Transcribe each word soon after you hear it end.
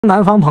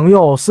南方朋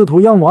友试图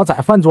让我在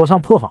饭桌上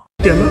破防。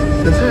点了，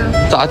点菜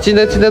啊！咋今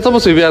天这么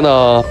随便呢？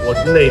我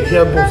哪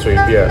天不随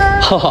便？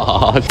哈哈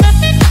哈！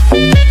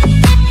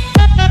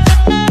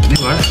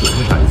那玩意儿水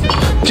是啥意思？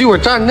这会儿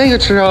蘸那个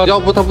吃啊，要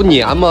不它不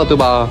粘吗？对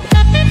吧？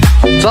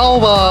造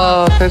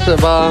吧，开始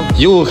吧，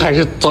又开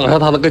始整上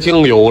他那个酱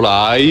油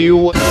了。哎呦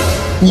我，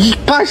你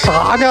干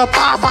啥呢？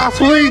大杂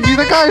碎，你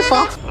在干啥？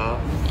啊！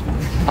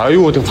哎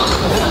呦我的妈！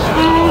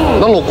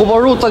那老锅包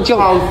肉蘸酱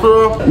好吃，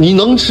你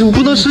能吃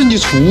不能吃你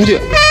出去。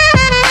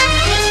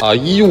哎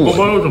呦，锅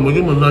包肉怎么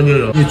这么烂酱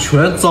油？你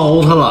全糟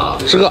蹋了。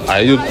这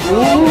哎呦，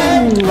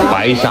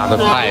白瞎的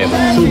菜了，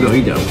受不了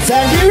一点。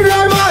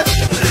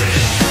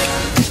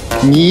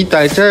你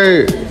在这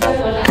儿。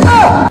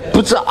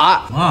不是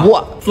啊，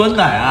我酸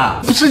奶啊，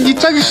不是你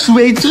蘸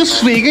水，这个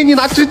水给你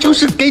拿，这就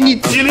是给你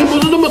鸡灵不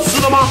是这么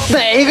吃的吗？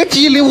哪个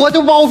鸡灵？我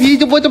就毛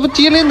皮，我这不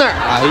鸡灵哪儿？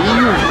哎呦，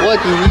我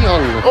的娘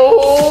啊！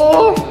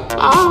哦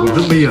啊！我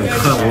真没眼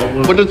看，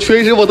我这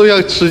确实我都想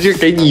使劲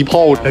给你一炮。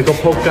那个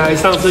破街，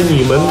上次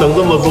你们能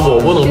这么吃，我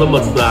不能这么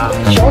吃啊！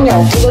小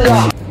鸟吃的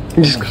呀！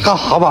你干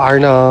啥玩意儿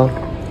呢？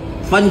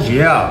番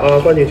茄啊，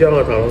番茄酱啊，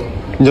尝。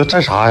你要蘸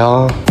啥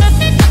呀？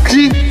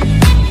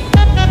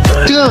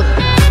这。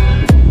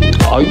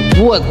哎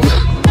呦我，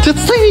这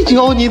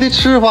教你的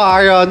吃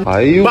法呀！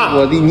哎呦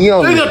我的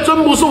娘！这个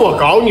真不是我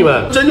搞你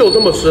们，真有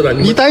这么吃的。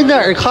你在哪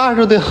儿看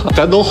着的？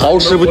咱都好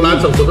吃不？湖南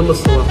省不这么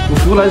吃吗？我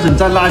湖南省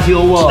蘸辣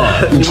椒啊！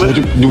你出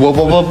去，我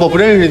不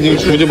认识你，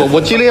出去吧！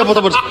我尽力也不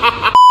这么吃。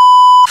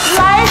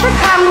来是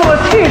看我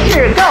去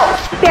是够，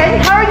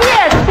点头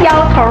yes，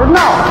 摇头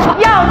no，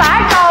 要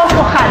打招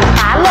呼喊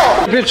哈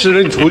喽。别吃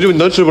了，你出去，你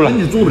能吃不来？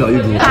你做不了一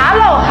桌。哈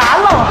喽哈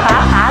喽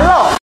哈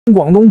喽。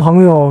广东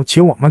朋友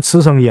请我们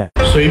吃生腌，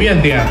随便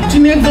点。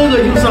今天哥哥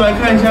就是来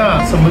看一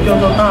下什么叫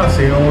做大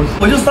肥肉，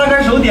我就3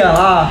根手点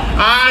了。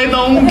I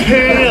don't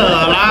care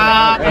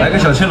啦。来个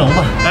小青龙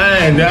吧。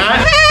哎，对。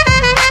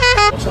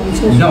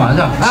你干嘛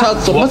去？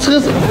怎么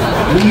吃？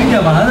我没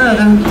点完呢，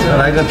再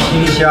来个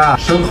皮虾、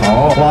生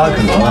蚝、花蛤、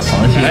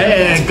螃蟹。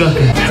哎，哥，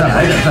再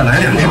来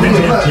点。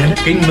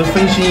给你们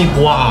分析一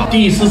波啊，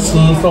第一次吃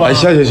是吧？哎，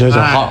行，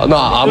好，那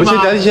俺们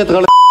先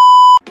得了。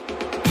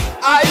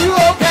Are you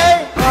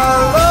okay？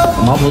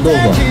 麻婆豆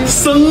腐，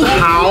生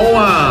蚝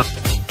啊，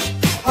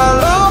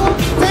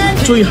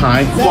醉蟹，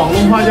广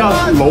东话叫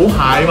楼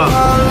蟹嘛，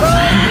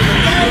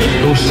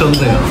都生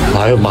的呀。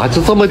哎呀妈，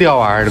就这么点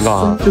玩意儿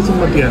呢？就这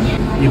么点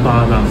一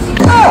巴掌，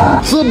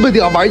这么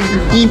点玩意儿，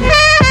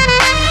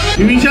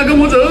你停下跟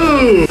我走，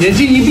眼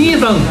睛一闭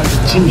上，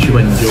进去吧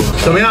你就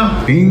怎么样？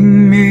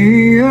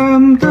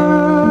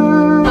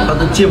它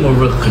的芥末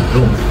味很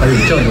重，还有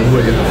酱油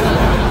味。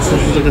吃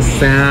这个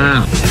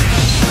虾。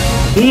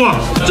哇，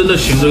真的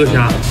行这个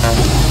虾！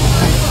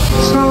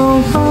吃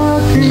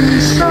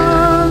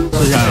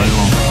下来吗？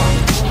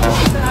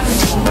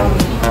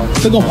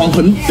这个黄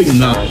很顶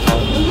啊！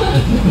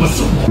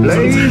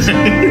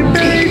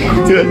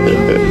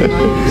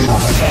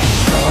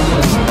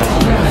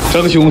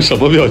张兄什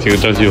么表情？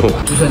张兄，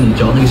就像你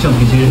嚼那个橡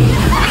皮筋似的。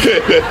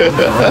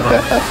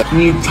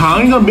你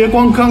尝一个，别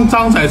光看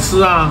张仔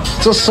吃啊！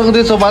这生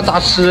的这玩意咋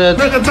吃？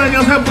那个蘸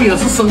酱菜不也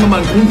是生的吗？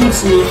空腹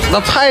吃，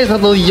那菜它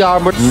能一样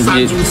吗？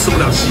山猪吃不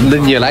了西。那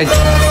你来。来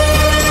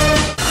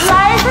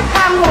是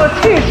看我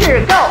去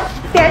是够，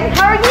点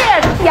头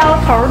yes， 摇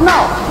头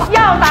no，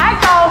 要打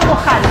招呼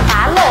喊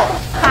哈喽，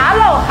哈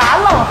喽哈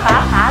喽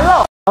哈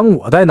喽。当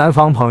我带南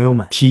方朋友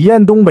们体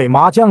验东北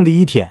麻酱的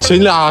一天，谁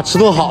俩吃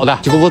顿好的，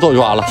就给我走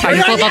就完了。哎，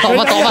走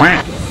吧。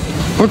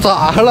不是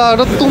咋了？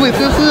这东北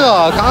特色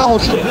啊，嘎好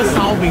吃。这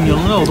烧饼羊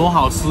肉多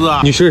好吃啊！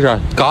你试试，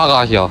嘎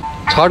嘎香，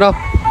尝尝。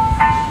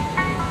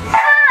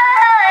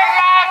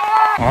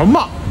啊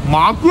妈，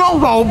麻酱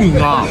烧饼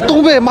啊！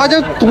东北麻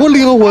酱多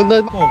灵魂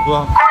呢！不好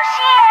喝。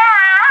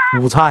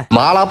午餐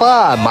麻辣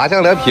拌麻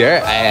酱凉皮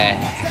儿，哎，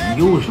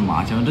又是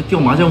麻酱，这掉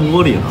麻酱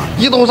窝里了。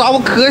你懂啥？我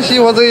可喜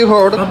欢这一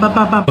口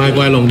了。乖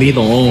乖龙地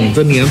懂，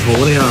这粘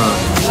头的呀。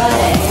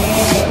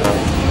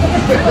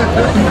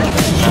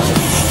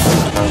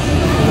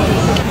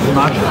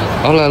拿纸。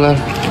好，来，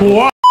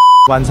我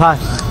晚餐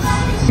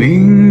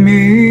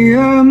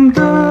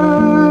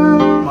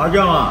麻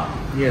酱啊，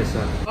你也是。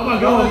老板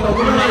给我拿个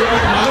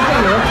酱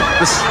油。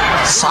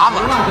啥玩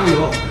意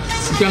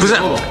儿？不是。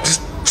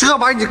这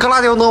玩意儿你搁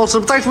辣椒能好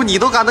吃？再说你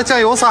都干那酱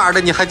油色儿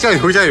的，你还酱油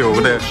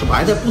的？是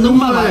白菜不能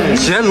拌白菜，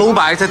乾隆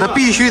白菜它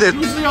必须得，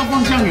就是要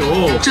放酱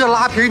油。这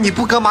拉皮你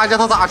不搁麻酱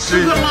它咋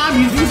吃？这拉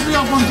皮就是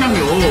要放酱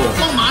油，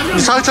放麻酱。你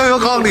上酱油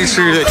缸里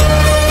吃的。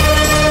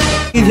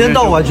一天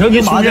到晚全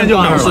跟麻酱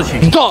干事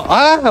情。你到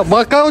哎，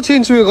我刚要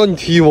进去，你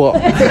踢我。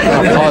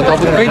他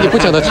不给你不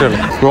请他吃了，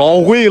老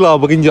贵了，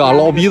我跟你讲，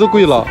老鼻子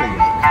贵了。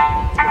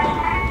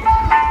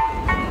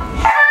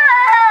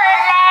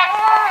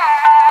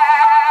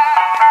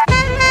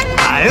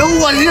哎呦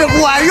我日，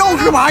我又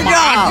是麻酱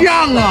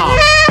啊！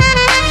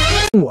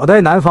我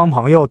带南方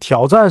朋友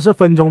挑战是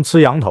分钟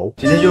吃羊头，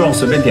今天就让我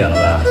随便点了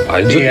呗。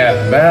哎，点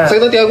呗，谁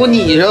能点过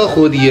你这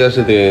活爹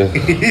似的？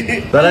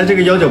咱来这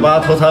个198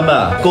套餐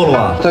呗，够了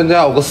吧？咱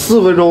家有个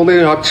4分钟那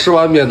个啥，吃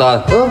完免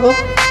单。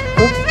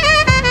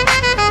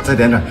再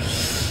点点。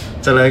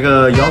再来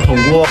个羊筒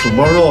锅、肚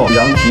包肉、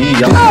羊蹄、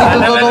羊。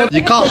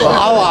你干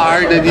啥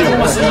玩意儿呢？你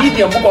不是一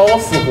点不管我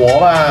死活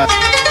吧？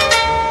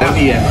兄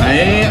弟，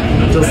哎，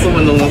这4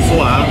分钟能吃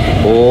完。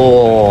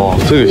哦，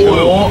这个行。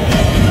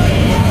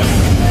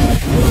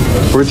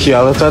不是铁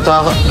了，咱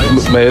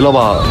没了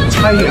吧？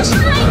差一点。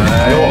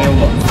哎呦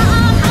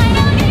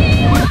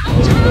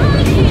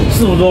，4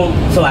分钟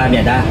吃完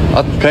免单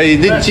啊，可以，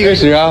那几个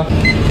时啊？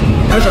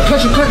开始了！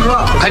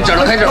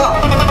开始！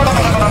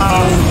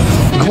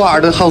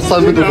快的还有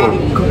3分多钟。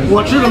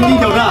我吃什么地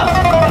挑战？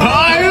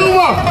哎呦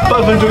我，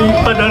半分钟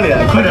半张脸，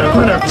快点！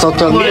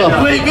整个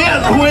会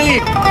面会。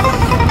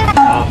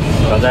好，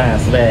挑战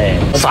失败。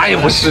啥也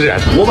不是啊！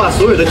我把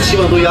所有的期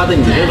望都压在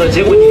你身上，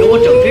结果你给我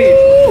整这。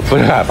不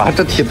是，把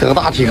这挺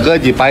大体格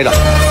你掰着。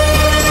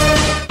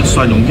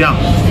蒜蓉酱，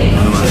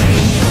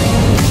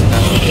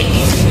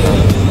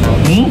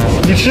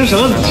你吃什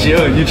么行？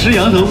你吃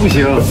羊头不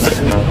行。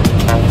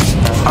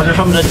它这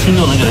上面的筋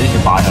都能给它一起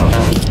拔下来。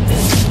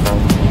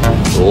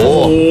哦。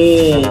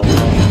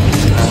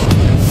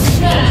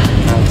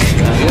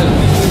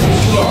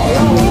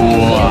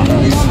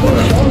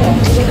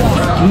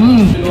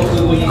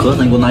盒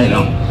子，你给我拿饮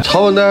料。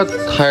常温的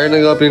还是那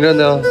个冰镇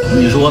的？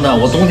你说呢？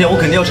我冬天我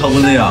肯定要常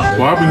温的呀。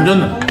我要冰镇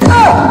的。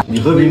你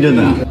喝冰镇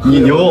的，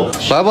你牛。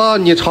来吧，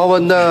你常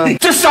温的。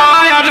这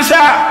啥呀？这是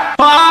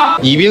啊！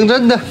你冰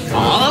镇的。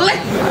好嘞。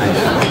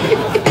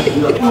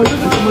我这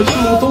怎么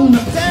跳不动呢？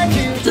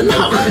真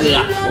好喝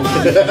啊！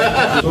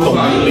懂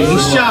零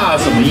下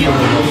什么意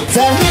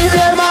思？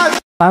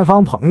南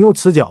方朋友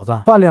吃饺子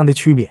饭量的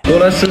区别。给我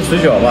来吃水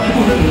饺吧。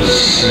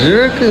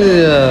10个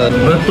呀！你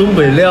们东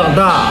北量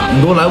大，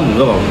你给我来5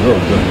个吧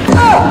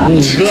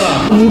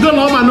5个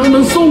老板能不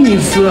能送你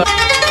吃？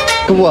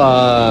给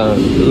我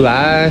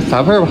来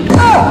3份吧。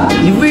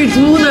你喂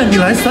猪呢？你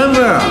来3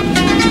份。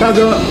大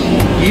哥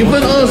，1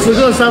份20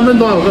个，3份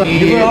多少个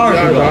？1份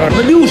20个，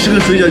那60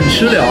个水饺你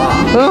吃得了啊？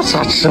那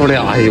啥吃不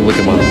了？哎呦我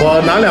的妈！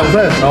我拿2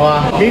份，好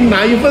吧？给你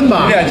拿1份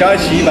吧。你俩加一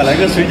起100来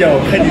个水饺，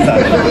我看你咋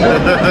的。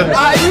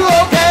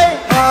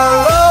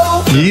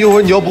你一会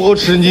儿你要不够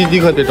吃，你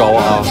可得找我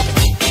啊。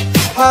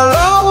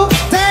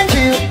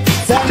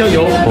酱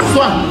油、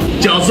蒜，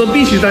饺子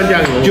必须蘸酱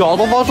油。饺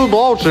子放醋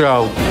多好吃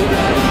啊！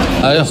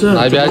哎呀，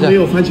哪一边去？没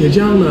有番茄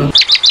酱呢。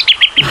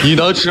你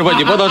能吃吧？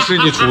你不能吃，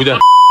你出去。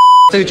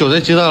这个韭菜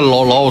鸡蛋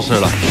老好吃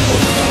了。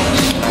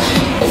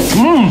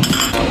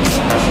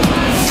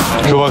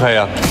是不可以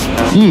啊？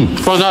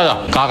放这的，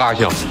嘎嘎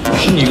香。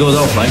是你给我的，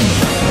我还你。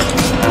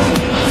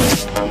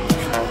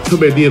特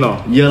别地道，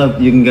腌了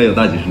应该有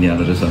大几十年了，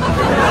这算。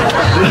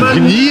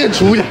你也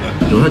出去。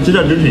韭菜鸡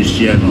蛋真是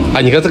鲜啊！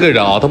哎，你看这个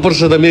人啊，他不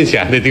吃他面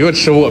前的，得给我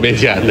吃我面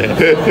前的。我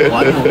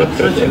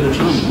吃了5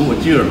个，我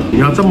记着了。你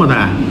要这么的，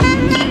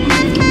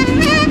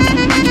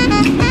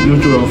又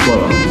就要错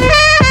了。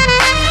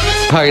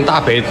看人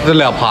大肥这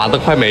2盘子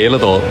快没了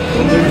都。我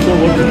跟你说，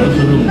我只能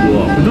吃这么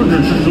多，我就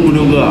只吃15、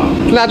16个。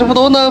你俩这不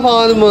都南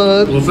方的吗？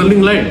我是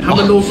另类，他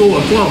们都说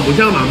我壮不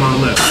像南方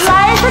的。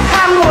来是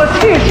看我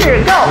去是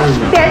够，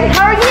点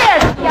头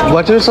yes。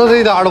我真剩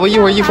这点了，我一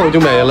会儿一口就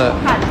没了。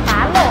看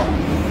茶喽。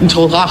你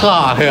瞅他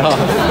哈呀？我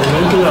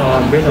能吃了啊，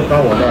你别想到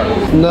我这儿。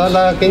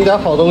来，给你点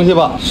好东西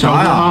吧。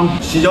啥呀？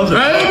洗脚水。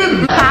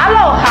哈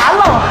喽哈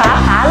喽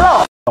哈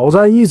喽。挑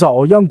战一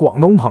早让广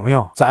东朋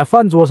友在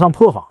饭桌上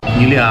破防。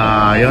你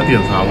俩要点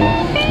啥不？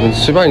你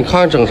随便你看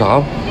看整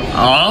啥。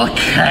OK。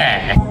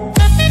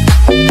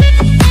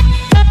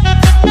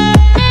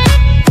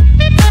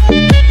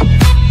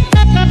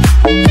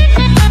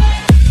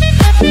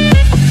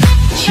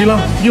齐了，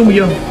硬不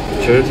硬？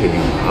确实挺硬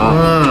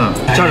啊。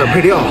加点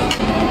配料。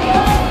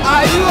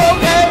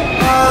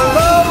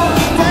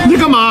你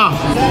干嘛？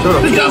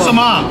你干什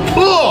么？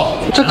不，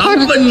这看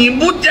着你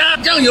不加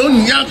酱油，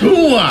你加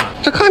醋啊？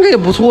这看着也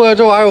不错呀，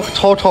这玩意儿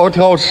炒着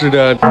挺好吃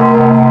的。啊！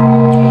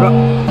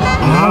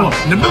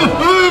你不，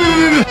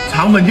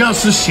肠粉就要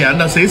吃咸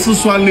的，谁吃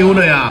酸溜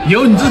的呀？以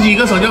后你自己一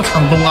个手叫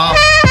厂东啊！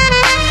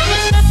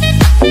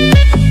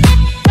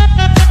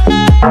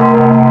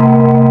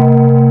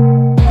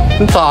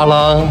你咋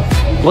了？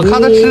我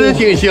看他吃的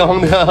挺香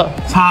的。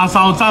叉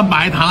烧蘸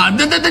白糖啊！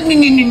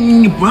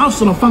你不要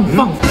吃了，放。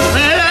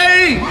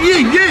哎，你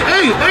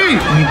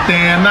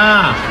点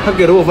呐！他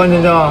给了我番茄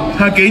酱，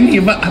他给你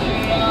吧。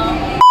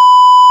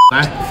来，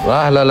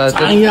哎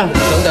呀，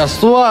整点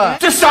蒜。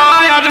这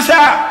啥呀？这是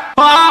啊？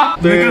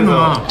你在干什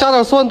么？加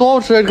点蒜多好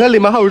吃！你看里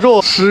面还有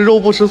肉，吃肉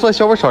不吃蒜，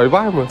小碗少一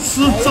半吗？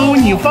吃粥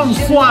你放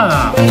蒜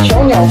啊？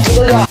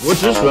我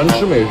只喜欢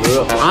吃美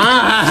食。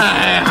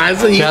哎，还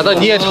是你。铁子，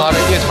你也尝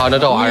尝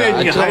这玩意儿。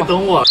你还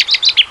等我？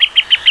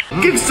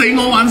跟谁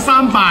我玩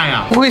300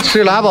啊？不会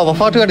吃，来吧，我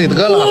放这里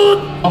得了。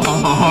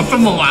好，这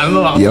么玩是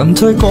吧？人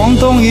在廣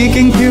東已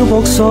經漂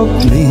泊10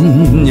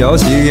年，有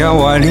時也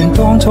懷念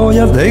當初一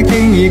起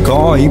經已改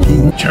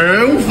變。全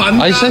粉。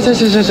哎，行，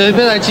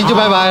別來急就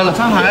拜拜了。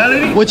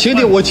我請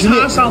你。OK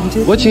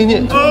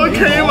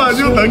嘛，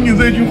就等你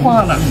这句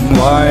话了。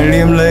懷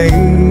念你。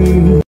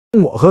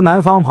我和南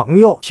方朋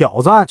友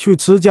挑战去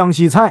吃江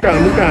西菜，敢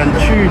不敢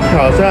去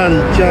挑战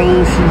江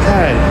西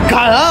菜？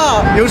敢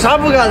啊！有啥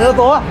不敢的？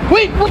走啊！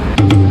喂！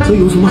这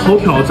有什么好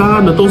挑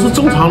战的？都是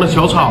正常的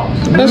小炒，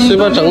那随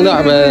便整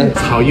点呗，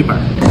炒一本。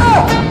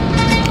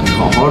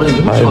好好的，你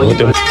就炒一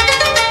本。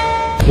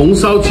红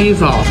烧鸡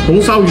爪、红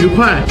烧鱼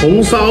块、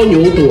红烧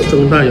牛肚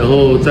蒸蛋，然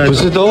后再不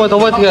是，等我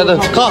天呐，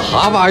干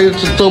啥玩意儿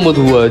这么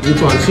多？你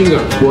短信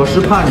啊！我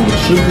是怕你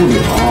吃不了。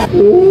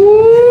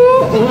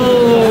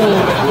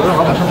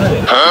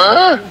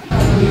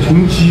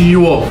穷鸡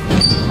哦！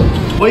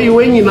我以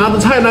为你拿着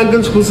菜单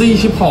跟厨师一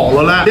起跑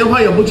了嘞，电话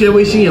也不接，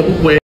微信也不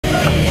回。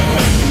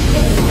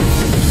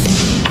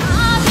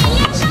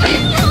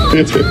哎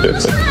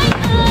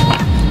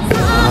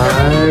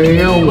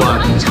呀我！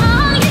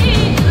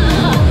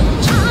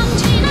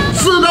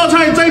这道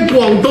菜在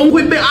广东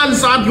会被暗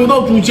杀丢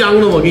到珠江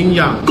的，我跟你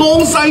讲，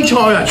公西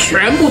菜呀，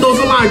全部都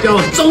是辣椒，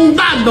蒸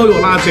蛋都有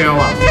辣椒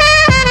啊！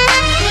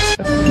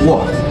哇！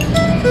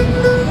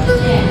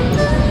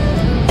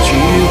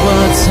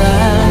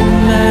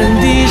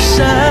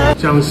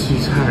江西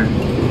菜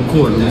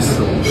果如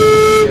此。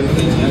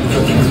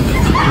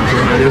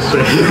来点水。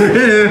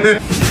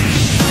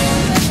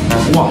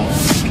哇，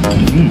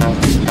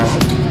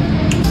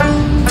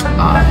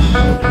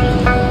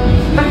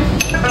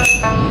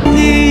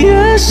你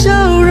的笑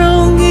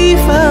容已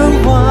泛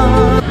黄。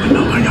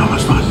老板要个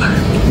酸奶。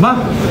妈。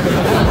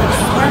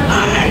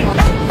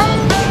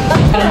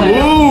哦，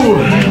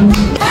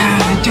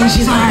江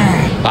西菜。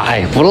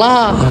哎，不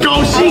辣。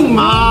高兴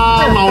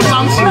嘛，老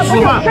张请吃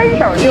饭。伸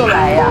手就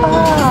来呀！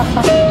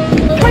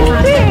春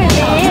季里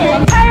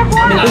开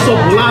花。不说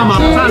不辣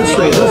吗？蘸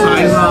水是啥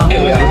意思啊6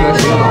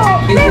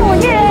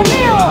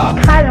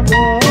看湖。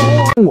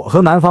我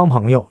和南方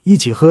朋友一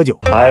起喝酒。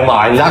哎呀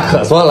妈呀，你家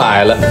可算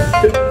来了！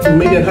你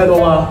没点太多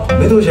吗？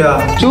没多些啊，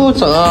就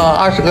整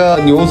20个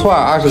牛串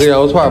，20个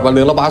羊肉串，把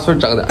0了8碎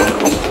整点。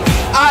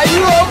哎呦！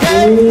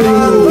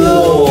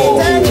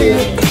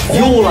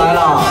又来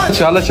了，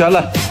全了。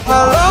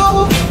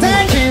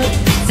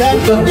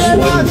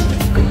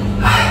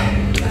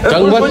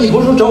整吧！你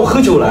不是说找我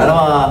喝酒来了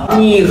吗？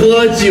你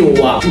喝酒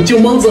啊？你酒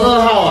蒙子2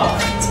号啊？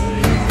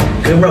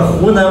哥们儿，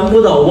湖南不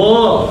倒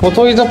翁，我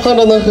终于这碰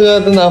着能喝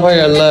的南方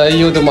人了！哎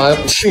呦我的妈呀！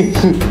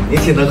你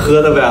挺能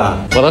喝的呗？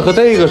我能喝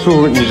这个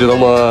数，你知道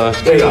吗？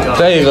这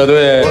个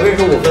对。我跟你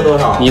说，我喝多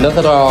少？你能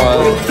喝多少啊？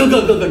哥，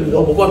你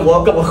都不灌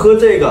我喝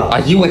这个，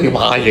哎呦我的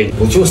妈呀！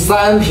我就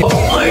3瓶。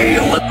哎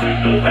呦我，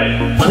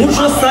不是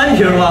说3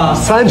瓶吗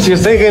？3瓶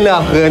谁跟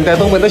俩喝？你在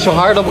东北那小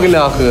孩都不跟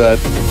俩喝。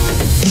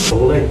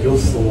熟了你就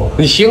说。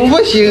你行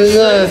不行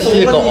啊，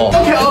细狗？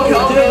调，不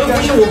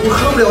行，我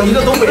喝不了一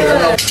个东北人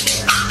了。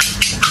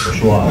我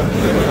说啊，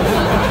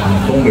你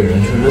东北人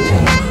确实挺能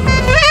喝。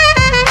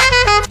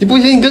你不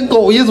行，你跟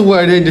狗一桌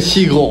的，你这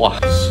细狗啊！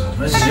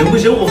行不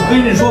行？我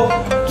跟你说，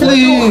我就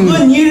喝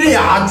你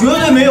俩绝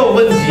对没有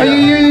问题。哎呦！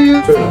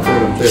对了，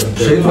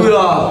谁对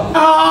了？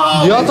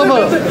你要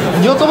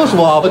这么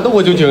说啊，那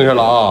我就精神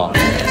了啊！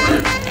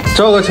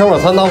这个前面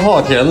3大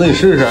炮，铁子你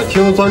试试，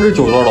听专治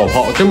9座老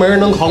炮，真没人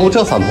能扛过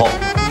这3炮。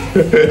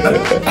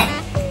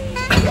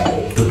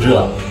就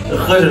这，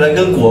喝起来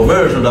跟果味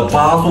似的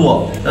8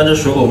座，但这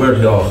水果味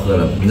挺好喝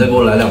的。你再给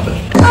我来2杯。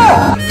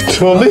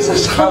我没说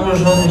啥。他不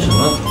是说那什么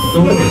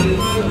东北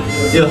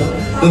呀？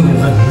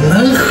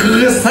能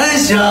喝3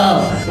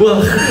箱，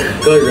我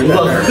个人吧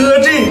喝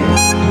这，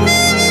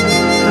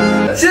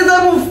现在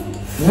不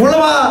服了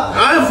吗？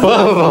哎，服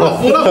了。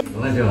服了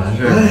就完事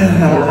儿。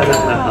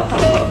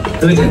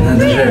多简单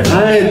的事儿。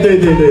哎，对。哎，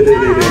对。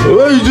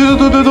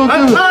哎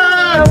呀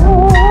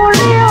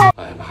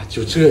妈，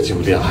就这酒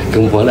量还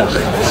跟我俩喝，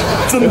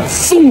真重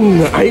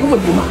啊！哎呦我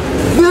的妈！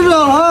别整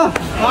了啊！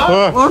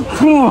我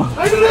吐。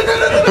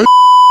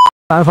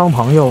南方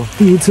朋友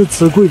第一次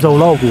吃贵州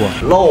烙锅，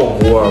烙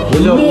锅不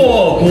叫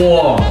烙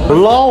锅，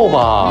烙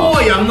吧。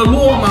洛阳的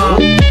洛吗？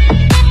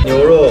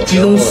牛肉、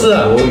鸡中式、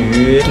牛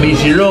鱼、里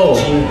脊肉、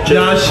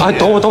鸭血。哎，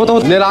等会儿，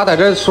你那俩在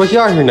这说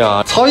相声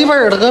呢，炒一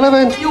本得了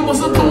呗。又不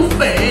是东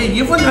北，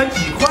一份才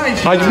几块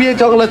钱。啊，你别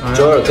整了，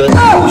折耳根。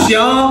不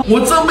行，我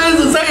这辈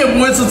子再也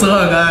不会吃折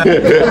耳根。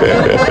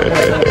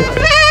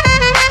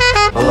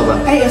好，老板。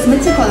哎，有什么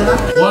忌口的吗？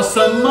我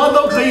什么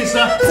都可以吃。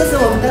这是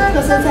我们的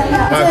特色蘸料，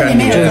这里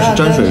面有这个是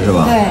沾水是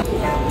吧？对。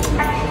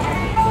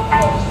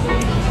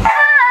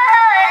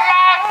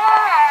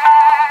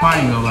换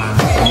一个吧。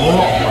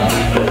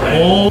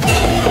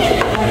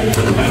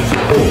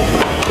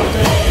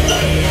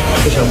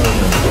不香。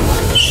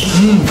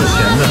不咸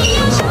的。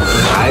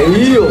还有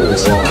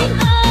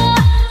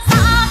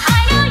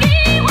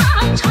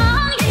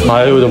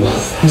哎呦我的妈！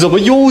你怎么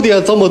又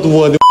点这么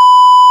多呢？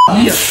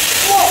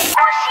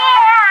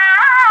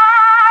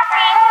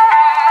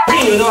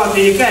这个的话可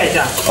以盖一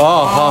下。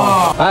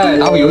好，哎，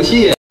打把游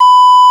戏。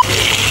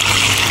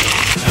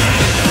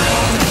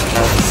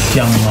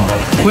香啊！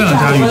贵阳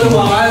家鱼真的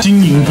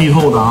晶莹剔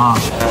透的啊，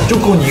就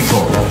够你一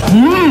口。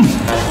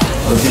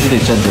我必须得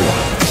蘸这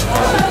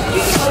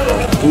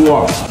个。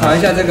哇，尝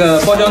一下这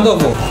个包浆豆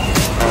腐。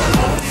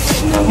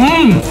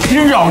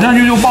一咬下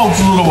去就爆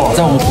汁了不？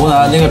在我们湖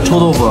南那个臭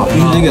豆腐必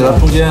须得给它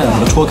中间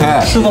戳开，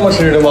是这么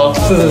吃的吗？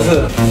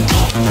是。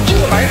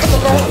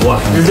哇，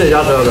是这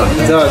家车的，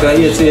这样跟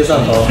越吃越上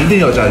头，一定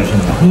要加鱼腥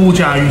草。不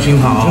加鱼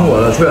腥草，听我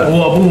的劝。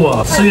我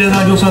不，世界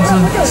上就算是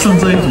剩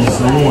这一种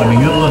食物，我宁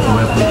愿饿死我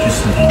也不会去吃。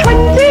春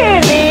季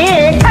里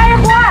开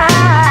花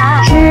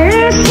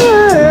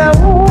，14、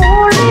15、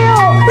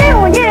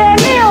6，6月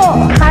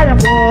6看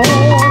不休。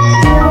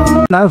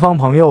南方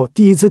朋友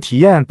第一次体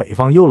验北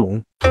方诱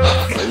龙。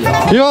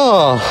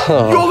哟，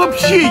哟个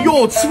屁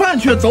哟！吃饭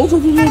去，走。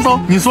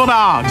你说的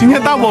啊？今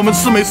天带我们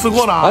吃没吃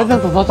过的啊？哎，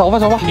走吧。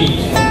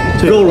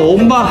肉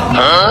龙吧，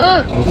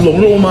龙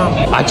肉吗？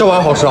哎，这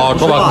碗好吃啊，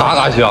这碗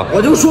嘎香。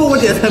我就说我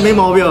点菜没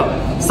毛病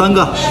，3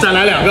个，再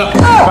来2个。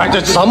哎，这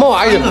什么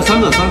玩意儿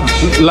3个，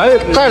来，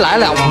再来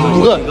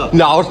5个，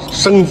鸟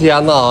升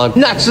天呐！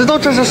你俩知道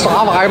这是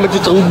啥玩意儿吗？就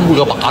整5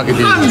个8个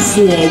的。探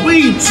索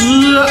未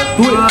知。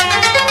对。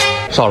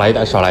少来一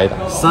点3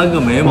个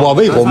没毛。我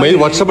胃口没，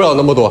我吃不了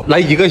那么多，来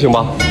1个行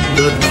吗？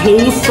这抠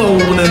搜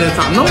呢，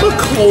咋那么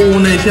抠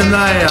呢？现在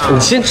呀，你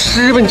先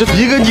吃吧，你这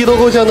1个你都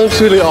够呛能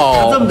吃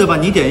了。这么的吧，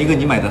你点1个，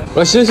你买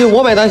单。行，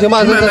我买单行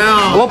吧？你买单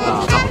啊！我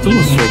早这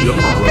么说就好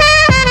了。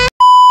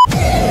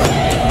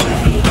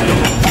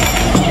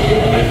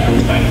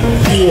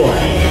哇，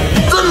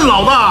真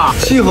老大！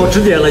幸好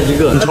只点了1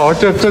个。你瞅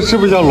这是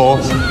不是像龙？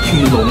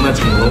挺龙的，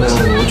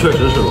确实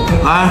是龙。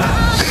哎，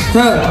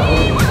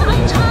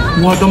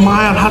我的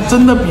妈呀，它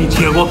真的比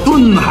铁锅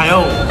炖还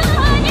要。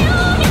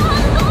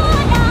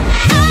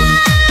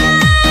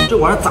这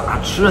玩意儿咋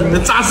吃啊？你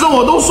咋吃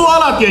我都说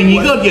了，点一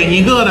个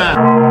的。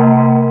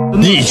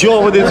你教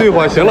我的最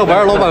好，行了，完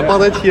了，老板帮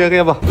咱切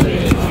开吧。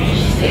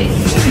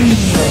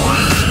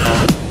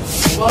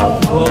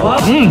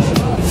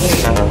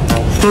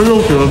这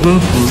肉写的真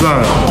实在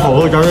啊，好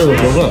喝加这个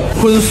学问，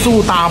荤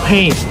素搭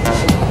配，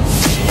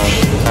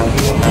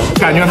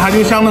感觉它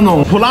就像那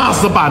种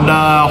Plus 版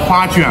的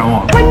花卷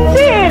哦。春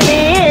季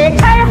里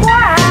开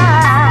花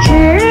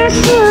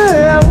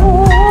，14、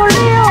15、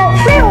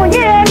6，6月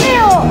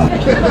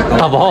6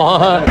大宝，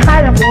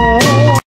看不